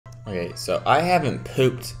Okay, so I haven't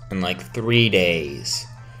pooped in like 3 days.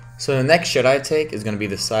 So the next shit I take is gonna be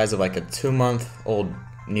the size of like a 2-month-old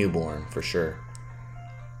newborn for sure.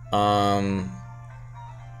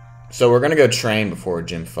 So we're gonna go train before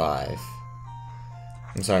Gym 5.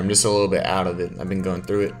 I'm sorry, I'm just a little bit out of it. I've been going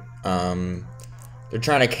through it. They're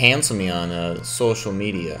trying to cancel me on social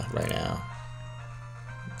media right now.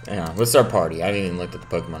 Hang on, what's our party? I haven't even looked at the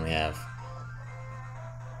Pokemon we have.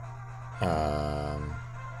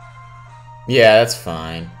 Yeah, that's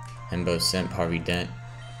fine. Himbo, Simp, Harvey Dent.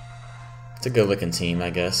 It's a good looking team, I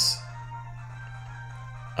guess.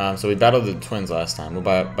 So we battled the twins last time. We'll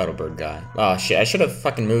battle Bird Guy. Oh shit, I should have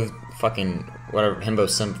fucking moved fucking whatever Himbo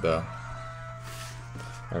Simp though.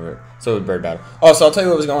 Whatever. So with Bird Battle. Oh, so I'll tell you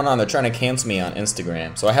what was going on. They're trying to cancel me on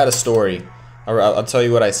Instagram. So I had a story. I'll tell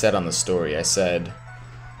you what I said on the story. I said,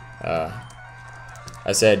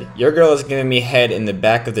 your girl is giving me head in the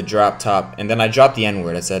back of the drop top, and then I dropped the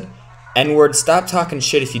N-word. I said, N-word, stop talking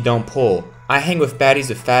shit if you don't pull. I hang with baddies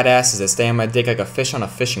with fat asses that stay on my dick like a fish on a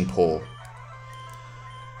fishing pole.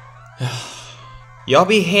 Y'all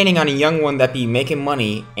be hating on a young one that be making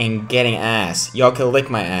money and getting ass. Y'all could lick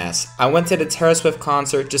my ass. I went to the Taylor Swift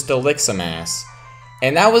concert just to lick some ass.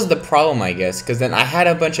 And that was the problem, I guess, because then I had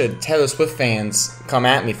a bunch of Taylor Swift fans come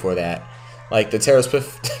at me for that. Like, the Taylor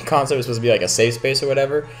Swift concert was supposed to be like a safe space or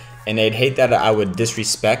whatever, and they'd hate that I would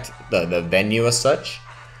disrespect the venue as such.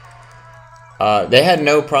 They had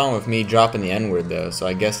no problem with me dropping the N-word, though, so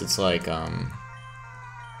I guess it's like,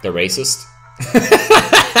 they're racist?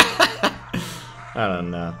 I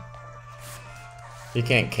don't know. You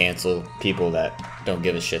can't cancel people that don't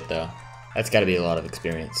give a shit, though. That's gotta be a lot of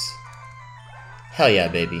experience. Hell yeah,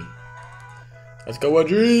 baby. Let's go a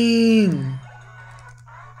dream!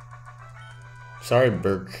 Sorry,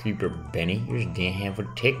 Bird Creeper Benny. You're just damn handful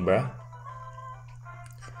to take, bro.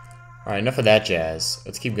 Alright, enough of that jazz.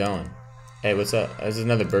 Let's keep going. Hey, what's up? Is this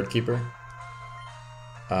another Bird Keeper?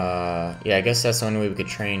 Yeah, I guess that's the only way we could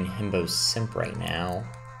train Himbo Simp right now.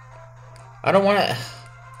 I don't want to...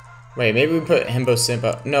 Wait, maybe we put Himbo Simp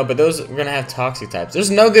up. No, but those, we're going to have toxic types. There's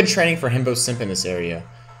no good training for Himbo Simp in this area.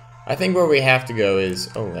 I think where we have to go is...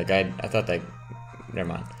 Oh, that guy... I thought that... Never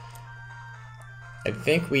mind. I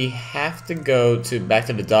think we have to go back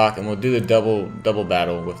to the dock, and we'll do the double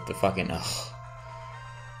battle with the fucking... Ugh.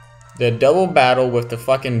 The double battle with the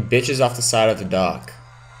fucking bitches off the side of the dock.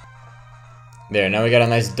 There, now we got a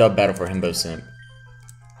nice dub battle for Himbo Simp.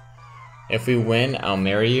 If we win, I'll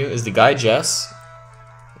marry you. Is the guy Jess?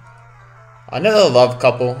 Another love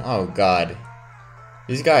couple. Oh god.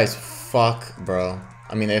 These guys fuck, bro.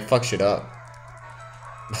 I mean, they fuck shit up.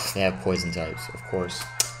 They have poison types, of course.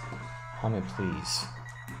 Comment, please.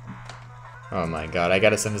 Oh my god, I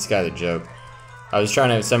gotta send this guy the joke. I was trying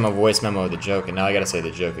to send him a voice memo with the joke, and now I gotta say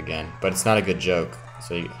the joke again. But it's not a good joke.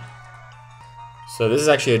 So this is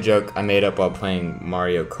actually a joke I made up while playing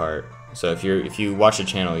Mario Kart. So if you watch the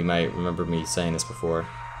channel, you might remember me saying this before.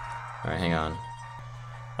 Alright, hang on.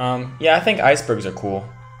 Yeah, I think icebergs are cool.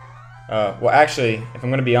 Well, actually, if I'm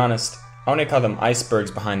gonna be honest, I only call them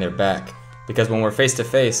icebergs behind their back. Because when we're face to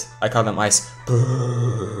face, I call them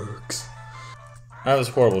icebergs. That was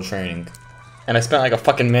horrible training. And I spent like a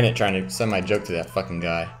fucking minute trying to send my joke to that fucking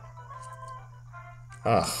guy.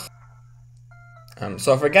 Ugh.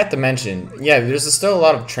 So I forgot to mention, yeah, there's still a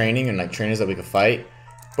lot of training and like trainers that we could fight.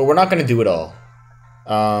 But we're not gonna do it all.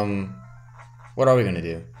 What are we gonna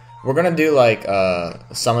do? We're gonna do like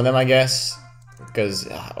some of them, I guess, because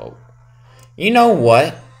you know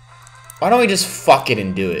what? Why don't we just fuck it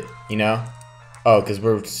and do it? You know? Oh, because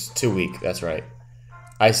we're too weak. That's right.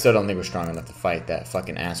 I still don't think we're strong enough to fight that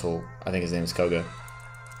fucking asshole. I think his name is KOGA.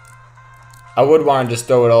 I would want to just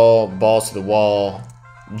throw it all balls to the wall,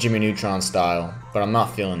 Jimmy Neutron style, but I'm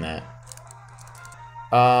not feeling that.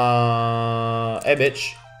 Hey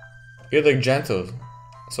bitch. You look gentle,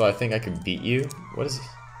 so I think I could beat you. What is this?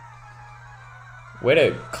 Way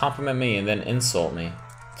to compliment me and then insult me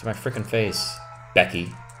to my freaking face,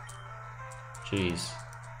 Becky. Jeez.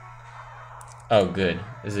 Oh, good.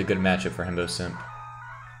 This is a good matchup for Himbo Simp.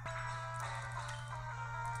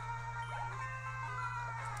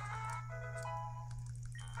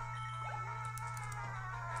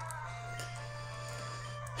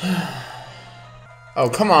 Oh,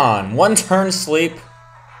 come on. One turn sleep.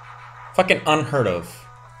 Fucking unheard of.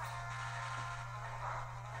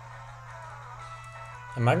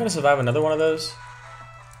 Am I gonna survive another one of those?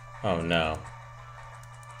 Oh no.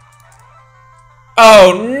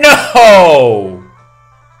 Oh no!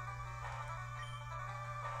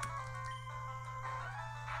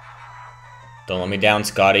 Don't let me down,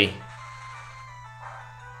 Scotty.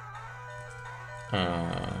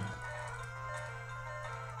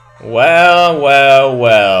 Well, well,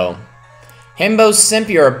 well. Himbo Simp,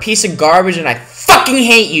 you're a piece of garbage and I fucking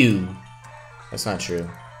hate you! That's not true.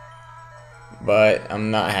 But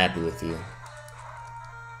I'm not happy with you.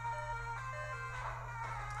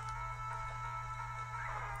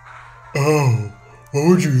 Oh, why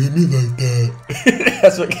would you hit me like that?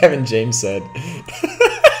 That's what Kevin James said.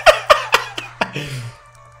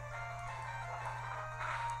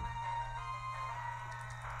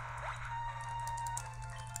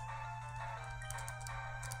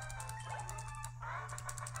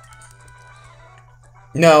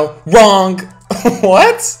 No, wrong!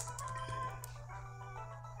 What?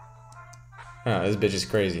 Oh, this bitch is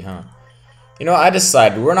crazy, huh? You know, I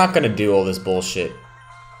decided we're not gonna do all this bullshit.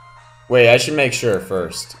 Wait, I should make sure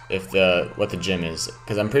first if what the gym is,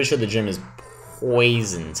 because I'm pretty sure the gym is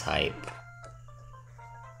poison type.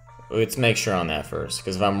 Let's make sure on that first,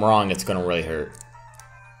 because if I'm wrong, it's gonna really hurt.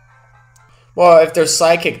 Well, if they're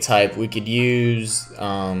psychic type, we could use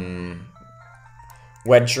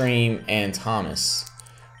Wet Dream and Thomas.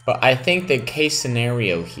 But I think the case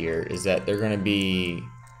scenario here is that they're gonna be,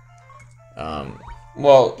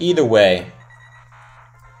 well, either way,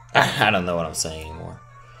 I don't know what I'm saying anymore.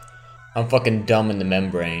 I'm fucking dumb in the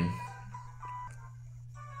membrane.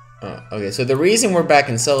 Okay, so the reason we're back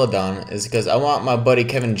in Celadon is because I want my buddy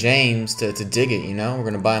Kevin James to dig it, you know? We're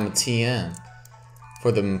gonna buy him a TM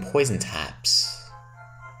for the poison taps.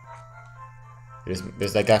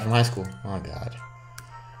 There's that guy from high school. Oh god.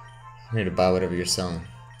 I'm here to buy whatever you're selling.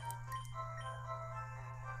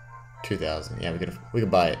 2,000. Yeah, we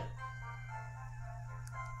could buy it.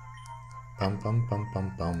 Bum bum bum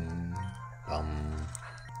bum bum bum.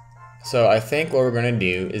 So I think what we're gonna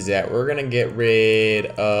do is that we're gonna get rid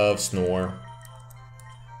of Snore.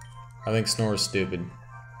 I think Snore is stupid.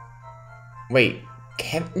 Wait,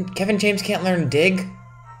 Kevin James can't learn Dig?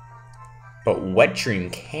 But Wet Dream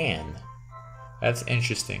can. That's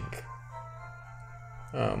interesting.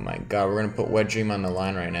 Oh my god, we're gonna put Wet Dream on the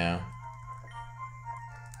line right now.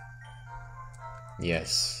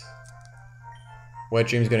 Yes. Wet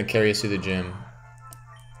Dream's gonna carry us through the gym.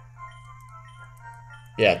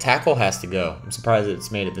 Yeah, tackle has to go. I'm surprised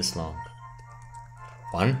it's made it this long.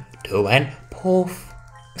 1, 2, and poof.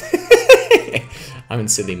 I'm in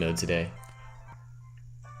silly mode today.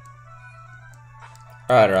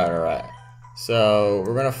 Alright. So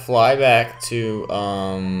we're gonna fly back to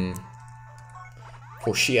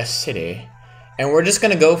Portia City. And we're just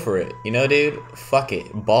gonna go for it. You know, dude? Fuck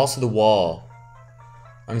it. Balls to the wall.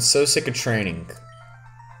 I'm so sick of training.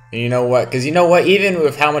 And you know what? Because you know what? Even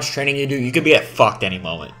with how much training you do, you could be get fucked any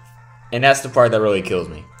moment. And that's the part that really kills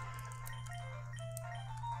me.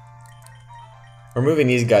 We're moving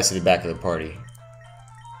these guys to the back of the party.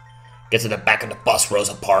 Get to the back of the bus,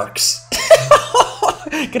 Rosa Parks.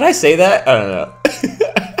 Can I say that? I don't know.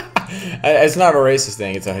 It's not a racist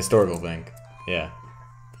thing. It's a historical thing. Yeah.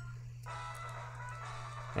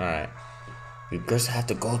 Alright. You just have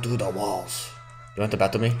to go through the walls. You want to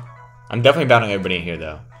battle me? I'm definitely battling everybody in here,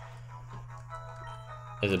 though.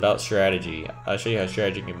 It's about strategy. I'll show you how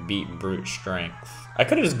strategy can beat brute strength. I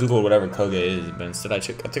could have just googled whatever KOGA is, but instead I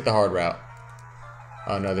took the hard route.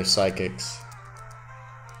 Oh no, they're psychics.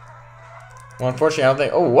 Well, unfortunately, I don't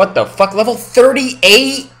think. Oh, what the fuck? Level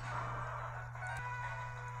 38?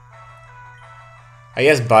 I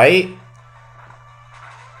guess bite?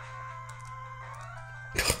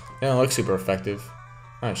 They don't look super effective.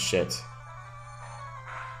 Oh shit.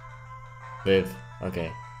 Live.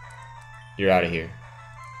 Okay. You're out of here.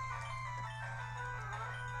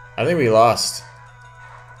 I think we lost.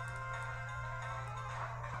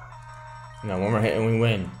 No, one more hit and we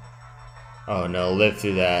win. Oh no, live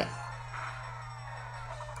through that.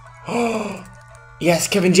 Oh yes,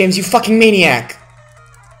 Kevin James, you fucking maniac!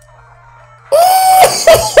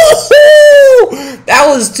 That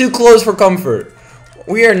was too close for comfort.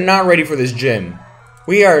 We are not ready for this gym.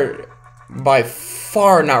 We are by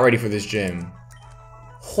far not ready for this gym.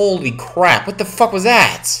 Holy crap, what the fuck was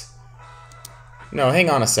that? No, hang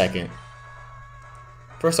on a second.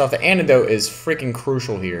 First off, the antidote is freaking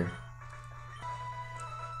crucial here.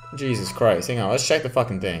 Jesus Christ, hang on, let's check the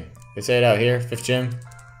fucking thing. They say it out here, 5th gym.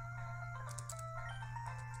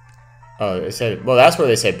 Oh, they said, well, that's where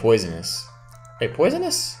they said poisonous. Wait,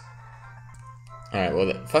 poisonous? Alright,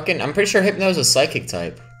 well, fucking, I'm pretty sure Hypno is a psychic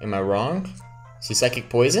type. Am I wrong? Is he psychic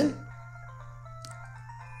poison?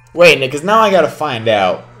 Wait, Nick, because now I gotta find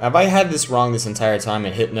out. Have I had this wrong this entire time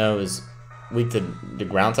and Hypno is weak to the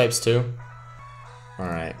ground types too?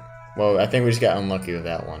 Alright. Well, I think we just got unlucky with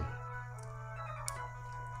that one.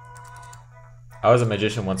 I was a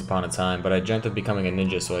magician once upon a time, but I dreamt of becoming a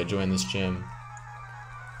ninja, so I joined this gym.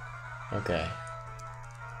 Okay.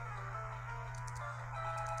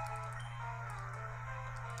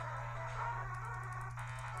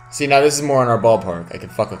 See, now this is more in our ballpark. I can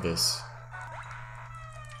fuck with this.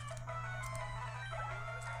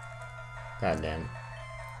 Goddamn.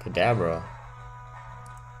 Kadabra.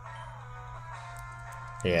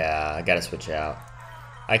 Yeah, I gotta switch out.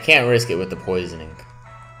 I can't risk it with the poisoning.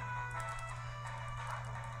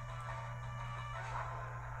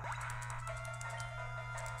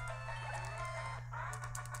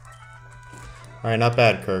 Alright, not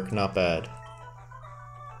bad, Kirk. Not bad.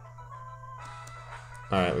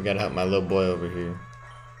 Alright, we gotta help my little boy over here.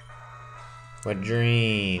 What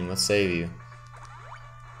dream? Let's save you.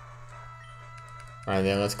 Alright,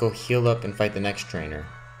 then let's go heal up and fight the next trainer.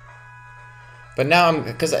 But now I'm...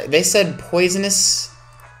 Because they said poisonous.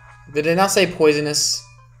 Did they not say poisonous?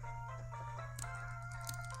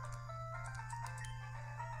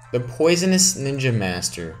 The poisonous ninja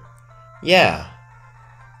master. Yeah.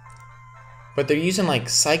 But they're using like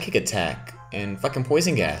psychic attack and fucking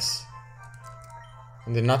poison gas.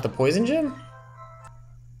 And they're not the poison gym?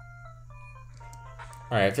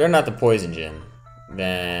 Alright, if they're not the poison gym,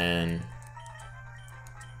 then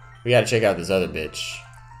we gotta check out this other bitch.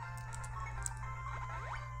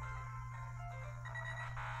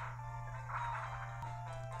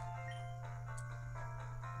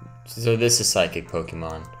 So this is psychic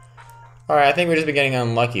Pokemon. Alright, I think we're just getting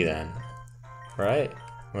unlucky then. Right?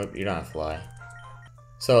 Well, you don't have to fly.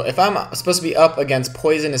 So if I'm supposed to be up against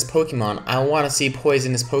poisonous Pokemon, I want to see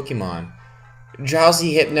poisonous Pokemon.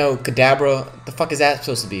 Drowsy, Hypno, Kadabra, the fuck is that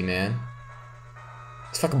supposed to be, man?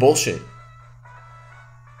 It's fucking bullshit.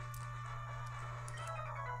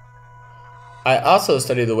 I also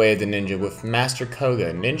studied the way of the ninja with Master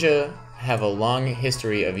KOGA. Ninja have a long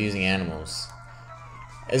history of using animals.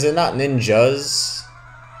 Is it not ninjas?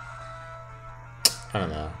 I don't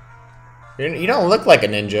know. You don't look like a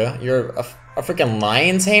ninja. You're a freaking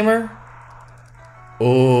lion tamer?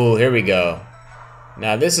 Ooh, here we go.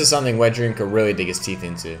 Now this is something Wet Dream could really dig his teeth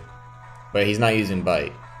into. But he's not using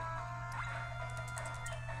Bite.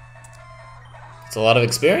 It's a lot of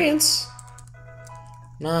experience.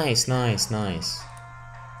 Nice, nice, nice.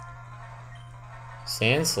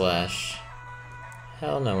 Sand Slash.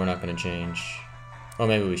 Hell no, we're not gonna change. Well,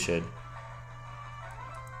 maybe we should.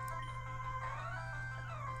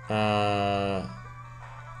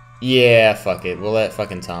 Yeah, fuck it. We'll let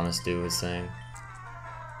fucking Thomas do his thing.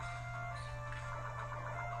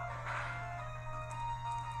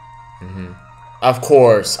 Of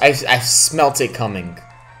course. I smelt it coming.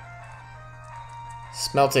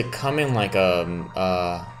 Smelt it coming like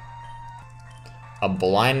a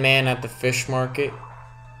blind man at the fish market.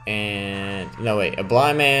 And... No, wait. A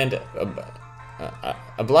blind man...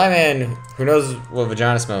 A blind man who knows what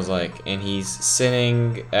vagina smells like, and he's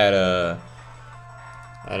sitting at a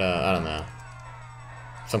I don't know,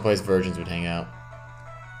 someplace virgins would hang out.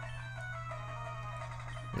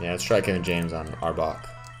 Yeah, let's try Kevin James on Arbok.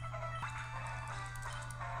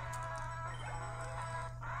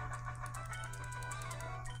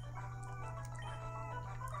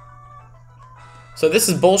 So this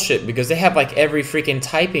is bullshit because they have like every freaking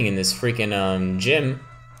typing in this freaking gym.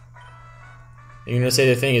 You're gonna say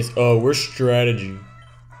the thing is, oh, we're strategy.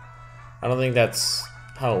 I don't think that's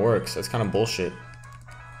how it works. That's kind of bullshit.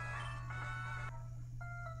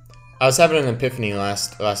 I was having an epiphany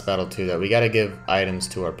last battle too that we gotta give items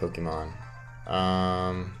to our Pokemon.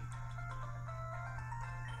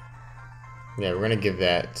 Yeah, we're gonna give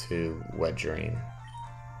that to Wet Dream.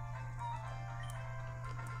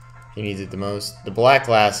 He needs it the most. The black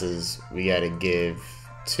glasses we gotta give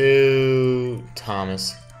to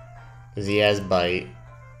Thomas. Because he has Bite.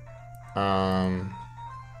 I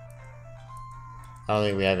don't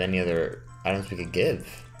think we have any other items we could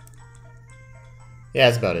give. Yeah,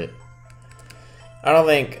 that's about it. I don't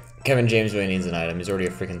think Kevin James really needs an item. He's already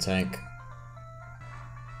a freaking tank.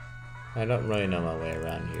 I don't really know my way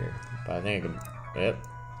around here. But I think I could... Yep.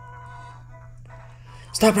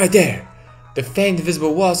 Stop right there! The famed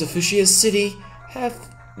invisible walls of Fuchsia City have...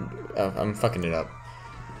 Oh, I'm fucking it up.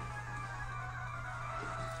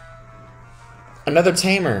 Another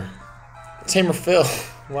Tamer. Tamer Phil.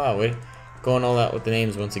 Wow, we're going all out with the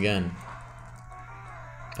names once again.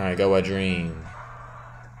 Alright, go Wet Dream.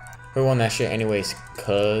 Who won that shit anyways,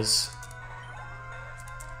 cuz?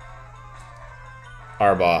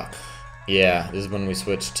 Arbok. Yeah, this is when we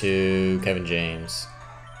switched to Kevin James.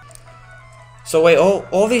 So wait,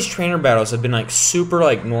 all these trainer battles have been like super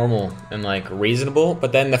like normal and like reasonable,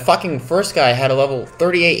 but then the fucking first guy had a level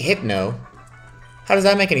 38 Hypno. How does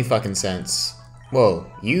that make any fucking sense? Whoa,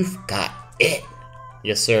 you've got it.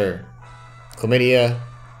 Yes, sir. Chlamydia,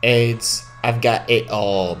 AIDS, I've got it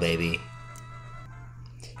all, baby.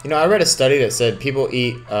 You know, I read a study that said people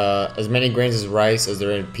eat as many grains as rice as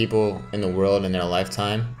there are people in the world in their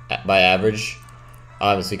lifetime, by average.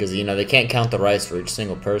 Obviously, because, you know, they can't count the rice for each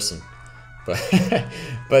single person. But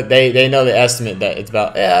but they know the estimate that it's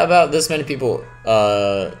about this many people.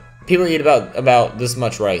 People eat about this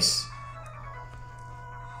much rice.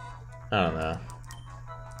 I don't know.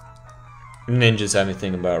 Ninjas have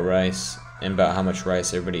anything about rice and about how much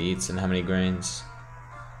rice everybody eats and how many grains.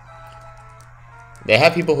 They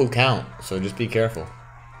have people who count, so just be careful.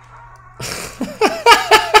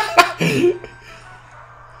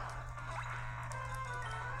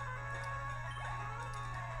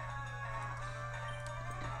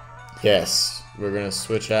 Yes, we're gonna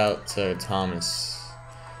switch out to Thomas.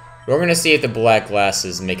 We're gonna see if the black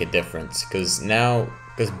glasses make a difference, because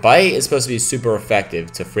Bite is supposed to be super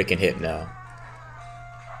effective to freaking Hypno.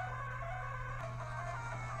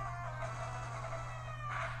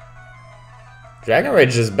 Dragon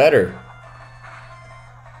Rage is better.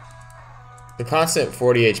 The constant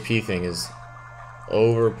 40 HP thing is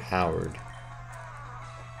overpowered.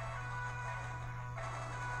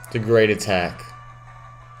 It's a great attack.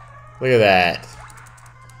 Look at that.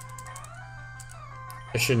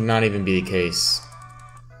 That should not even be the case.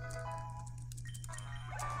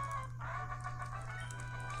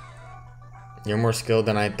 You're more skilled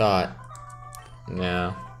than I thought.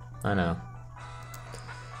 Yeah, I know.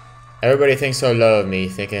 Everybody thinks so low of me,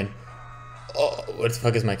 thinking, oh, what the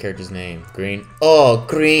fuck is my character's name? Green? Oh,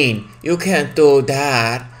 Green, you can't do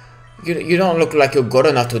that. You don't look like you're good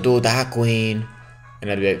enough to do that, Green. And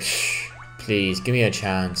I'd be like, shh, please, give me a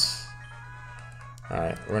chance.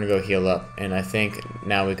 Alright, we're gonna go heal up. And I think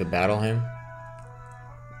now we could battle him.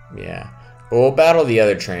 Yeah. But we'll battle the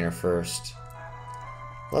other trainer first.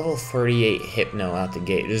 Level 38 Hypno out the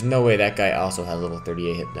gate. There's no way that guy also has level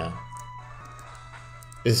 38 Hypno.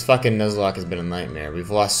 This fucking Nuzlocke has been a nightmare.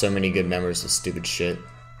 We've lost so many good members of stupid shit.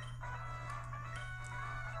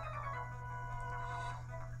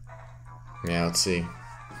 Yeah, let's see.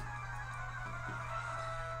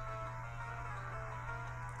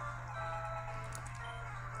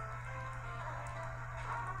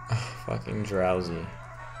 Fucking drowsy.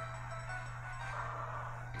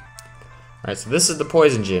 Alright, so this is the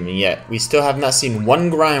poison gym, and yet we still have not seen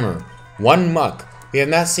one Grimer, one Muck. We have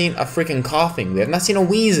not seen a freaking coughing. We have not seen a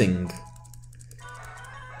wheezing.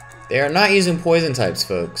 They are not using poison types,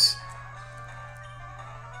 folks.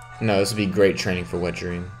 No, this would be great training for Wet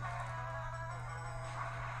Dream.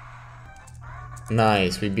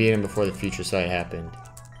 Nice, we beat him before the future sight happened.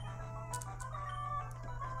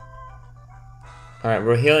 Alright,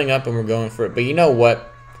 we're healing up and we're going for it. But you know what?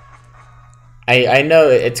 I know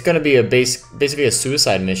it's going to be basically a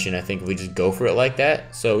suicide mission, I think, if we just go for it like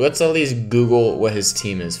that. So let's at least Google what his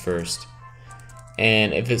team is first.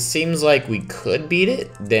 And if it seems like we could beat it,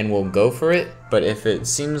 then we'll go for it. But if it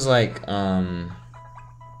seems like we're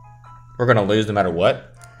going to lose no matter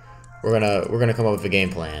what, we're gonna come up with a game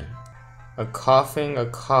plan. A coughing,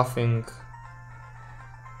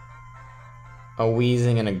 a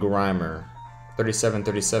wheezing, and a Grimer. 37,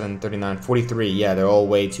 37, 39, 43. Yeah, they're all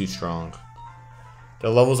way too strong. The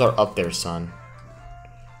levels are up there, son.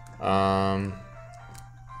 What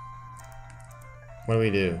do we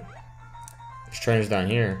do? There's trainers down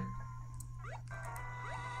here.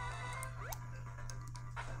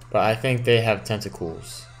 But I think they have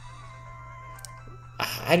tentacles.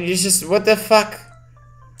 It's just, what the fuck?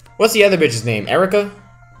 What's the other bitch's name? Erica?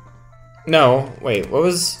 No, wait, what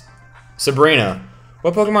was... Sabrina.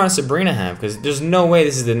 What Pokemon does Sabrina have? Because there's no way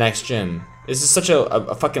this is the next gym. This is such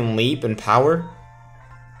a fucking leap in power.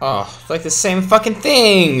 Oh, it's like the same fucking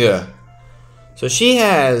thing! So she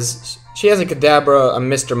has a Kadabra, a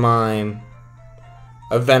Mr. Mime,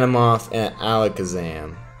 a Venomoth, and an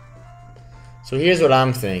Alakazam. So here's what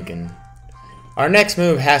I'm thinking. Our next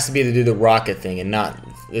move has to be to do the rocket thing and not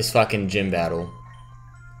this fucking gym battle.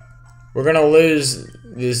 We're gonna lose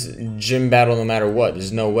this gym battle no matter what.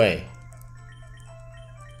 There's no way.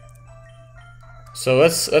 So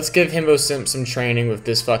let's give Himbo Simp some training with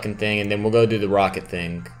this fucking thing, and then we'll go do the rocket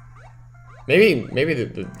thing. Maybe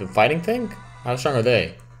the fighting thing? How strong are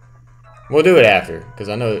they? We'll do it after, because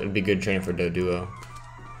I know it'd be good training for Doduo.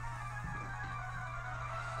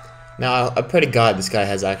 Now I pray to God this guy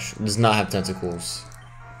does not have tentacles.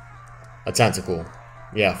 A tentacle.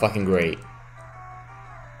 Yeah, fucking great.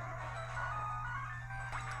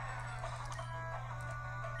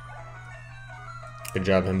 Good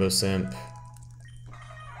job, Himbo Simp.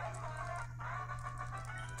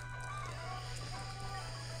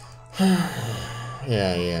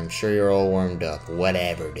 Yeah, I'm sure you're all warmed up.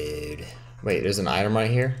 Whatever, dude. Wait, there's an item right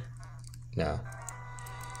here? No.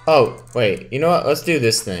 Oh, wait. You know what? Let's do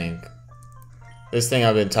this thing. This thing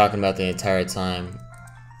I've been talking about the entire time.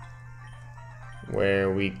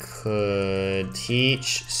 Where we could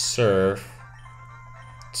teach Surf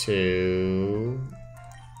to...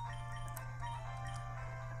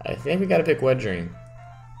 I think we gotta pick Wet Dream.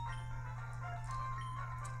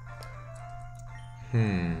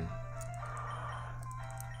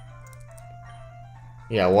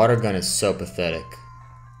 Yeah, Water Gun is so pathetic.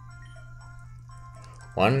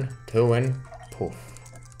 1, 2, and poof.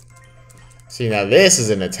 See, now this is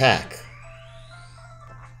an attack.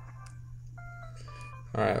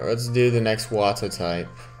 Alright, let's do the next water type.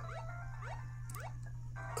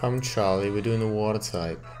 Come Charlie, we're doing the water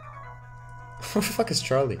type. What the fuck is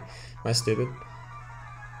Charlie? Am I stupid?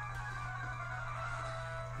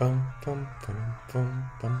 Bum, bum, bum,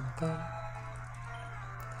 bum, bum, bum.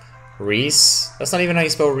 Reese? That's not even how you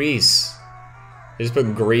spell Reese. You just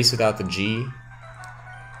put Grease without the G.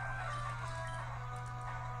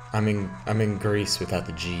 I'm in Greece without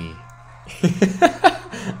the G.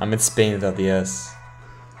 I'm in Spain without the S.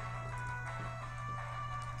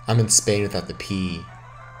 I'm in Spain without the P.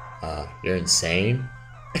 You're insane?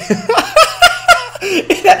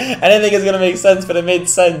 I didn't think it was gonna make sense, but it made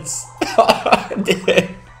sense. It did.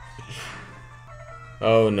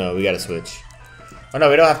 Oh no, we gotta switch. Oh no,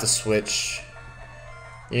 we don't have to switch.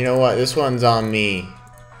 You know what? This one's on me.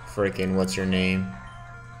 Freaking, what's your name?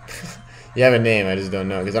 You have a name, I just don't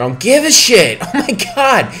know, because I don't give a shit! Oh my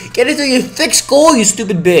god! Get it through your thick skull, you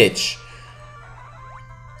stupid bitch!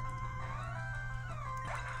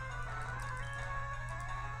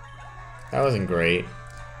 That wasn't great.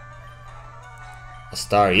 I'll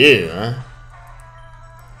star you, huh?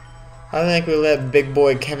 I think we let big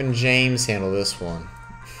boy Kevin James handle this one.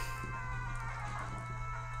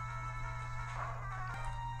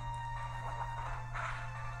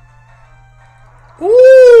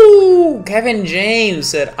 Woo! Kevin James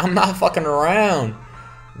said, I'm not fucking around.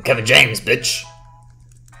 I'm Kevin James, bitch.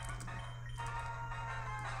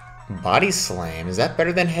 Body slam. Is that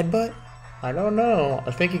better than headbutt? I don't know.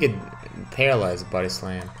 I think you could paralyze a body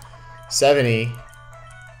slam. 70.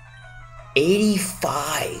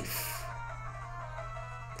 85.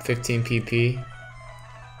 15 PP.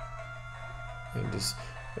 Just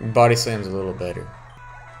body slam's a little better.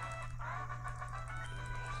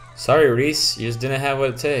 Sorry, Reese, you just didn't have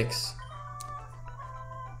what it takes.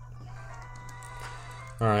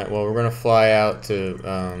 Alright, well, we're gonna fly out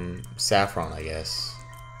to Saffron, I guess.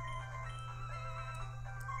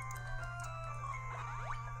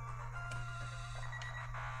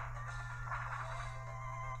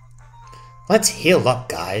 Let's heal up,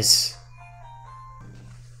 guys.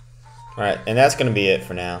 Alright, and that's gonna be it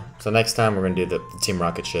for now. So next time, we're gonna do the Team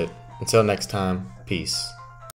Rocket shit. Until next time, peace.